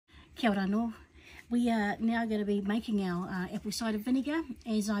Kia ora no. We are now going to be making our apple cider vinegar,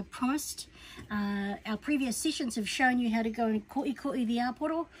 as I promised. Our previous sessions have shown you how to go and ko'i the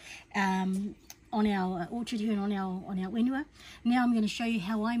aporo on our orchard here and on our wenua. Now I'm going to show you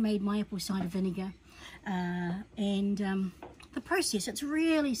how I made my apple cider vinegar and the process. It's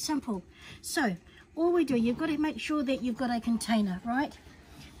really simple. So all we do, you've got to make sure that you've got a container, right?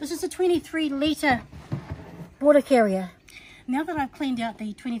 This is a 23 litre water carrier. Now that I've cleaned out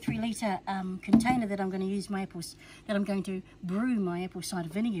the 23 litre container that I'm going to use my apples, that I'm going to brew my apple cider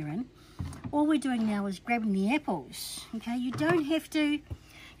vinegar in, all we're doing now is grabbing the apples. Okay, you don't have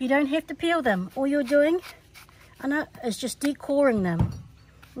to peel them. All you're doing, is just decoring them.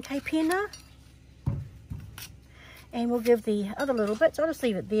 Okay, pena. And we'll give the other little bits. I'll just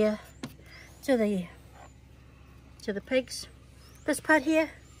leave it there to the pigs. This part here,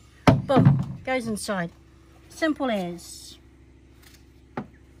 boom, goes inside. Simple as.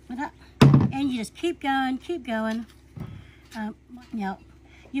 And you just keep going. Now,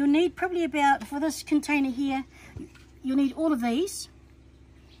 you'll need probably about, for this container here, you'll need all of these,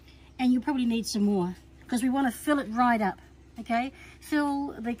 and you'll probably need some more, because we want to fill it right up, okay?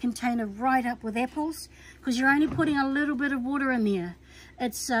 Fill the container right up with apples, because you're only putting a little bit of water in there.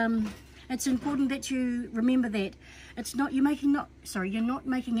 It's important that you remember that. You're not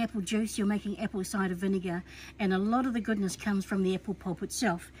making apple juice, you're making apple cider vinegar, and a lot of the goodness comes from the apple pulp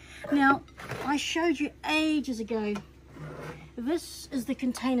itself. Now, I showed you ages ago, this is the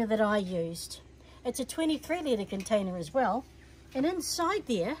container that I used. It's a 23 litre container as well, and inside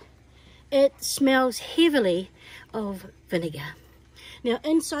there, it smells heavily of vinegar. Now,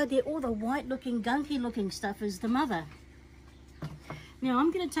 inside there, all the white looking, gunky looking stuff is the mother. Now,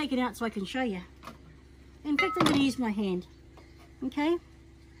 I'm going to take it out so I can show you. In fact, I'm going to use my hand. Okay?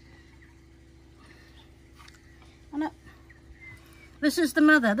 This is the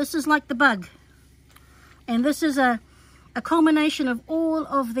mother. This is like the bug. And this is a culmination of all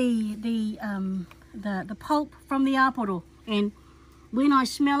of the pulp from the aporo. And when I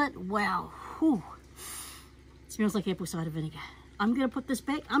smell it, wow. Whew, it smells like apple cider vinegar. I'm going to put this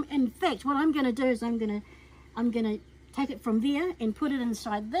back. In fact, what I'm going to do is I'm going to take it from there and put it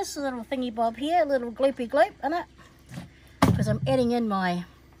inside this little thingy bob here, little gloopy gloop, because I'm adding in my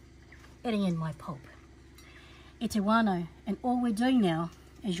pulp. E te wano. And all we're doing now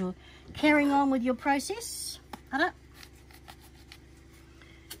is you're carrying on with your process.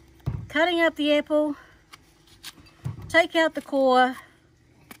 Cutting up the apple, take out the core,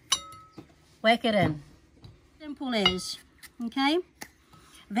 whack it in. Simple as, okay?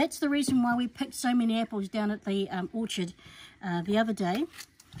 That's the reason why we picked so many apples down at the orchard the other day,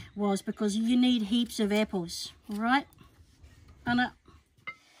 was because you need heaps of apples, right? And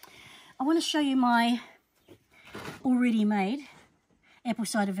I want to show you my already made apple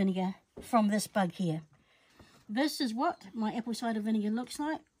cider vinegar from this bug here. This is what my apple cider vinegar looks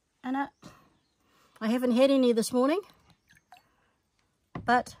like, and I haven't had any this morning,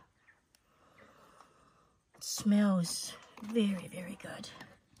 but it smells very, very good.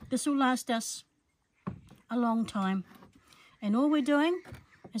 This will last us a long time, and all we're doing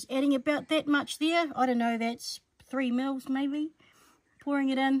is adding about that much there. I don't know, that's 3 mils maybe. Pouring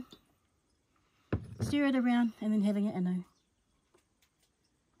it in, stir it around, and then having it in there.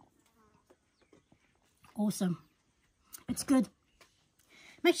 Awesome. It's good.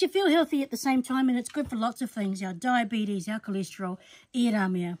 Makes you feel healthy at the same time, and it's good for lots of things. Our diabetes, our cholesterol, e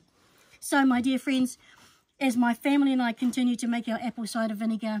rāmea. So, my dear friends, as my family and I continue to make our apple cider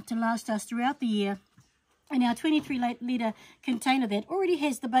vinegar to last us throughout the year, in our 23 litre container that already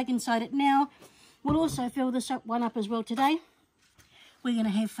has the bug inside it now, we'll also fill this one up as well today. We're going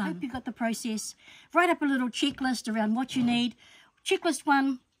to have fun. Hope you got the process. Write up a little checklist around what you need. Checklist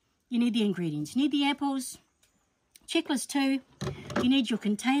 1, you need the ingredients. You need the apples. Checklist 2, you need your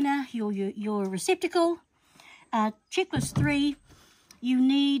container, your receptacle. Checklist 3, you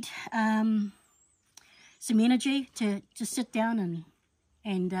need some energy to sit down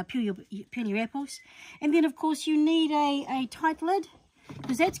and peel your apples. And then, of course, you need a tight lid,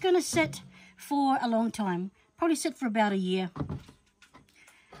 because that's going to sit for a long time. Probably sit for about a year.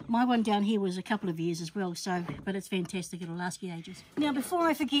 My one down here was a couple of years as well, but it's fantastic. It'll last you ages. Now, before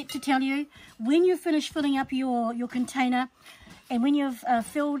I forget to tell you, when you finish filling up your container, and when you've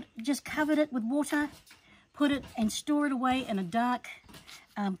just covered it with water, put it and store it away in a dark,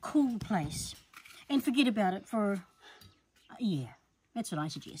 cool place. And forget about it for a year. That's what I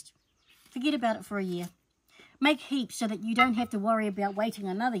suggest. Forget about it for a year. Make heaps so that you don't have to worry about waiting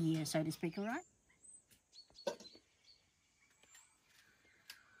another year, so to speak, all right?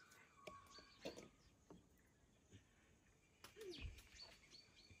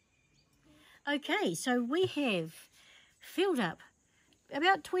 Okay, so we have filled up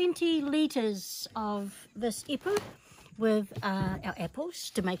about 20 litres of this epu with our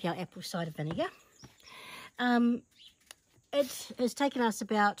apples to make our apple cider vinegar. It has taken us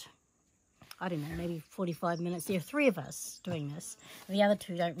about, I don't know, maybe 45 minutes. There are 3 of us doing this. The other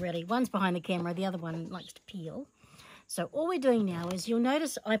 2 don't really. One's behind the camera, the other one likes to peel. So all we're doing now is, you'll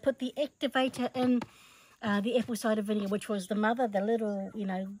notice I put the activator in the apple cider vinegar, which was the mother, the little, you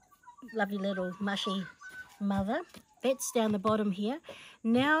know, lovely little mushy mother. That's down the bottom here.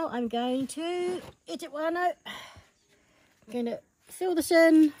 Now I'm going to I'm going to fill this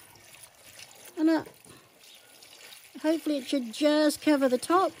in, and hopefully it should just cover the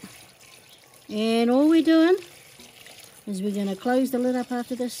top. And all we're doing is we're going to close the lid up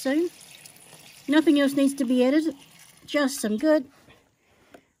after this soon. Nothing else needs to be added, just some good.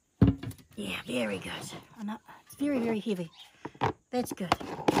 Yeah, very good. It's very, very heavy. That's good.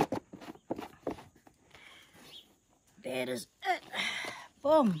 That is it.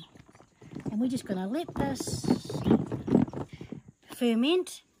 Boom. And we're just going to let this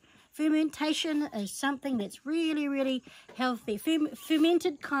ferment. Fermentation is something that's really, really healthy.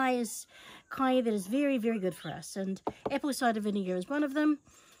 Fermented kai is kai that is very, very good for us. And apple cider vinegar is one of them.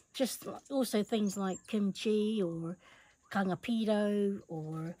 Just also things like kimchi or kangapito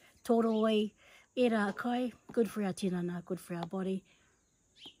or toroi. Era kai, good for our tinana, good for our body.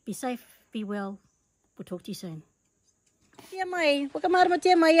 Be safe, be well. We'll talk to you soon. Tia mai, whakamara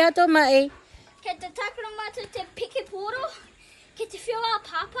tia mai ato mai. Kei te takara matu te pike poro, kei te whioa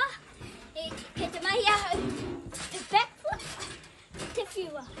papa, kei te mahi ahau te backflip, te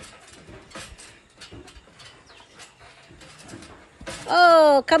whioa.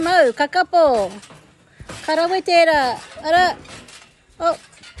 Oh, kamau, kakapo. Karawe tērā. Ara. Oh.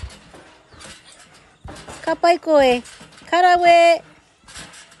 Kapai koe. Karawe.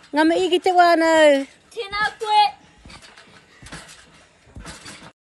 Ngama igi te wānau. Tēnā koe.